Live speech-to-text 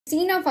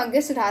16th of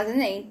August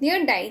 2008.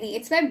 Dear Diary,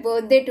 it's my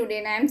birthday today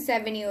and I am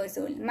 7 years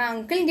old. My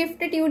uncle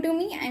gifted you to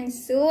me. I am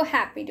so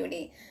happy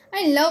today.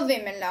 I love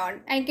him a lot.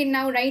 I can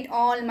now write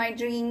all my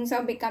dreams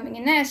of becoming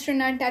an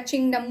astronaut,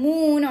 touching the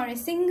moon, or a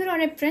singer or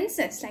a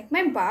princess like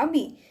my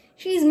Barbie.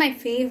 She is my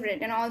favorite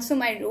and also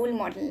my role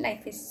model.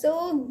 Life is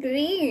so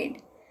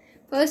great.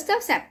 1st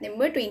of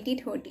September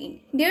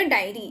 2013. Dear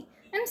Diary,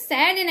 I'm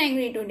sad and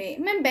angry today.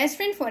 My best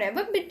friend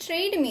forever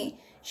betrayed me.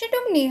 She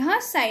took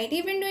Neha's side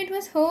even though it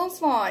was her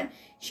fault.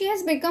 She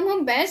has become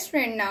her best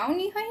friend now.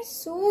 Neha is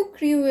so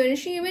cruel.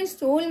 She even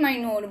stole my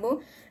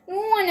notebook. No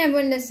one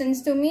ever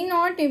listens to me,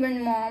 not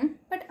even mom.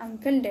 But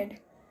uncle did.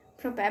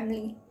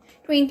 Probably.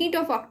 20th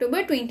of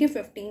October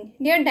 2015.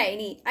 Dear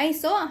Diary, I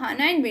saw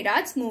Hana and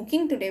Virat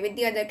smoking today with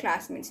the other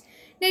classmates.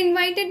 They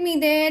invited me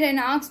there and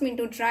asked me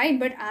to try,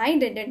 but I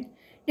didn't.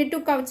 They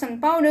took out some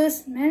powder,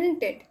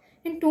 smelled it,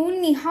 and told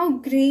me how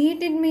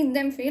great it made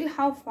them feel,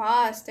 how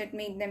fast it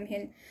made them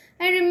heal.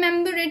 I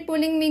remember it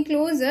pulling me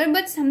closer,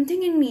 but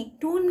something in me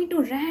told me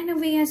to run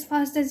away as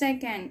fast as I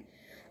can.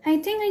 I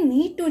think I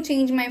need to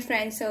change my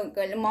friend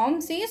circle. Mom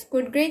says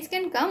good grades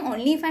can come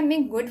only if I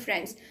make good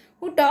friends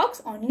who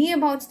talks only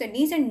about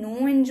studies and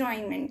no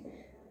enjoyment.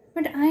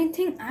 But I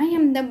think I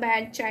am the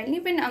bad child.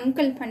 Even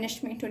uncle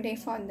punished me today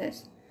for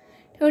this.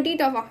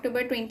 30th of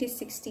October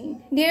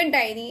 2016. Dear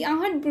Diary,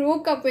 Ahad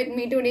broke up with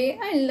me today.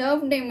 I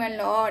loved him a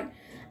lot.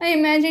 I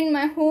imagined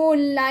my whole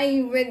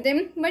life with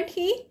him, but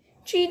he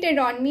cheated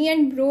on me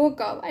and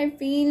broke up. I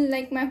feel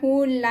like my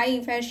whole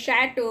life has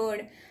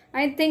shattered.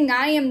 I think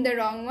I am the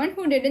wrong one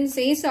who didn't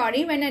say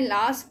sorry when I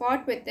last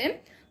fought with him,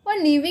 or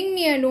leaving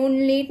me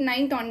alone late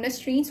night on the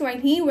streets while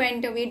he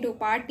went away to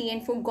party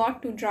and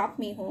forgot to drop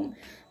me home.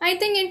 I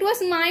think it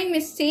was my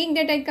mistake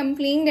that I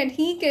complained that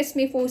he kissed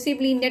me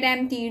forcibly in that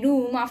empty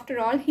room. After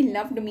all, he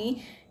loved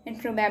me,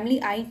 and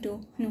probably I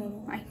too.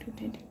 No, I too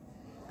did.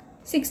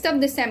 6th of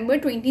December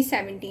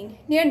 2017.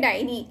 Dear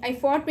Diary, I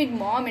fought with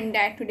mom and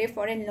dad today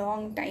for a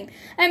long time.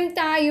 I'm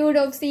tired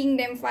of seeing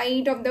them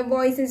fight, of the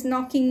voices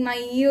knocking my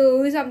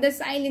ears, of the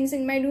silence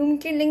in my room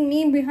killing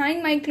me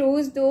behind my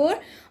closed door,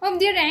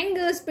 of their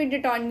anger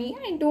spitted on me.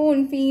 I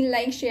don't feel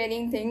like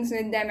sharing things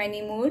with them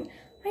anymore.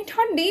 I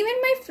thought they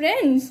were my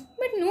friends,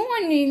 but no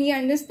one really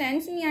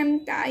understands me.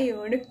 I'm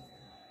tired.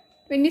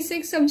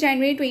 26th of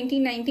January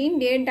 2019.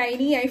 Dear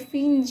Diary, I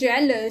feel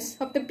jealous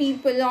of the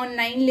people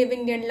online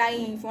living their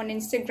life on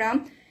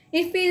Instagram.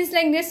 It feels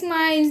like their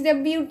smiles,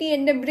 their beauty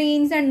and their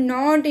brains are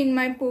not in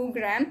my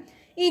program.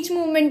 Each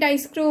moment I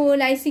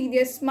scroll, I see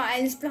their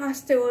smiles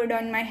plastered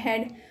on my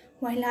head,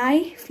 while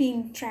I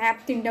feel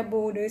trapped in the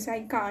borders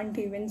I can't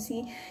even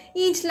see.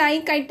 Each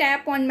like I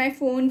tap on my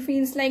phone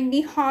feels like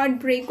the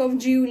heartbreak of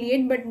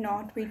Juliet, but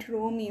not with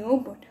Romeo,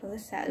 but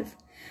herself.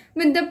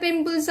 With the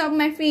pimples of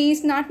my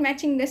face not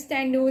matching the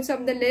standards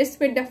of the list,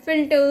 with the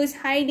filters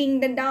hiding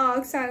the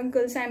dark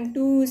circles I'm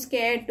too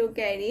scared to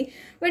carry,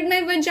 with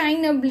my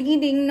vagina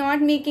bleeding,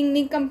 not making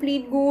me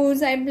complete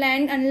goals I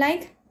planned,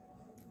 unlike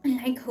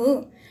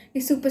her, the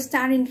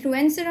superstar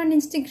influencer on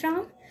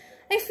Instagram.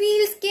 I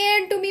feel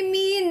scared to be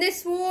me in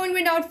this world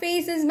without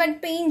faces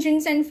but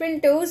paintings and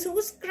filters,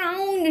 whose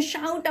crown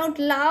shout out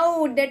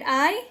loud that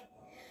I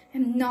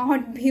am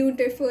not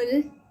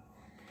beautiful.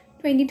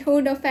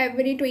 23rd of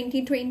February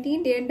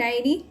 2020. Dear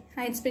Diary,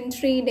 it's been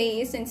 3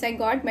 days since I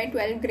got my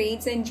 12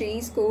 grades and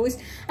JEE scores.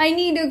 I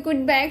need a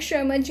good bag.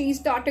 Sharma ji's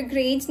daughter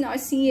grades,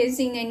 not CS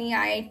in any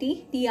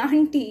IIT. The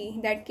auntie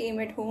that came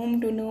at home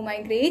to know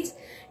my grades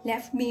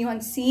left me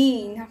on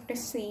scene after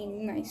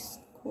seeing my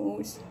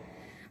scores.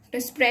 After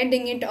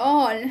spreading it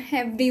all,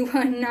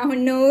 everyone now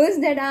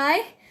knows that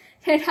I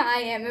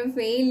am a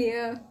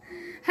failure.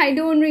 I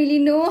don't really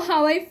know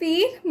how I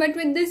feel, but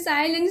with the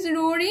silence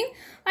roaring,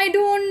 I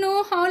don't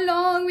know how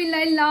long will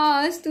I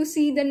last to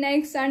see the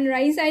next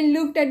sunrise. I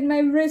looked at my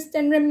wrist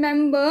and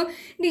remember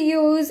the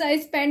years I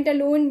spent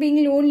alone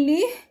being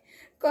lonely.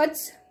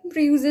 Cuts,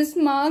 bruises,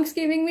 marks,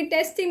 giving me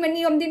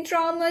testimony of the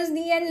traumas,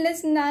 the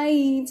endless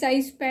nights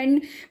I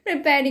spent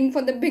preparing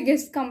for the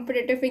biggest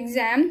competitive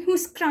exam,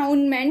 whose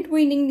crown meant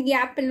winning the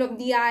apple of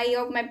the eye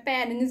of my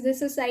parents, the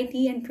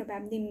society, and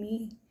probably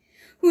me.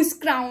 Whose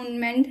crown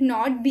meant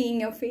not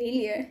being a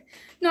failure.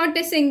 Not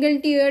a single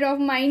tear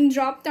of mine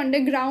dropped on the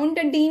ground.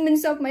 The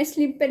demons of my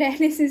sleep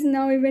paralysis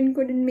now even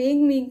couldn't make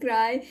me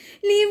cry.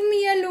 Leave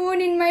me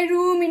alone in my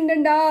room in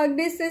the dark.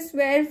 This is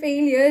where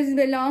failures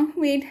belong.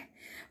 Wait,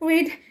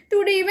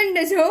 do they even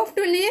deserve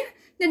to live?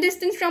 The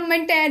distance from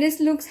my terrace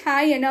looks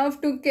high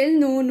enough to kill.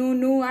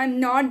 No, I'm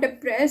not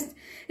depressed.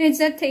 It's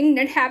a thing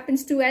that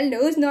happens to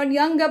elders, not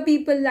younger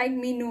people like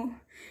me.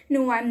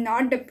 No, I'm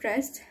not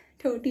depressed.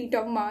 30th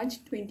of March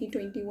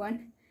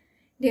 2021.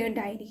 Dear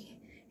Diary,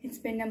 it's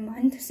been a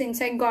month since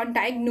I got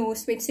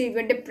diagnosed with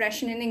severe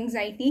depression and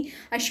anxiety.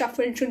 I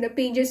shuffled through the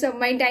pages of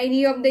my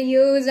diary of the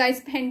years I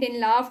spent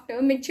in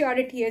laughter.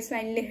 Maturity has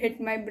finally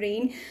hit my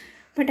brain.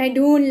 But I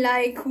don't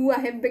like who I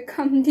have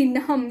become, the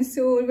numb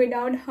soul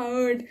without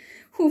heart,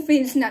 who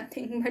feels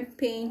nothing but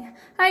pain.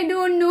 I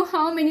don't know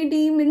how many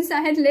demons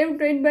I had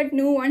lived with, but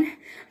no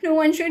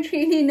one should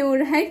really know.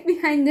 Right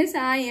behind this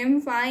I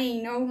am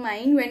fine of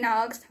mine when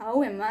asked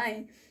how am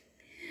I.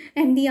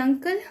 And the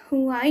uncle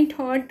who I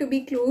thought to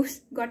be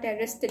close got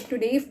arrested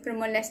today for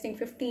molesting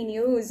 15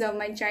 years of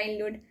my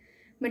childhood.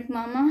 But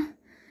mama,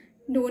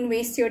 don't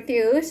waste your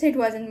tears, it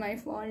wasn't my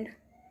fault.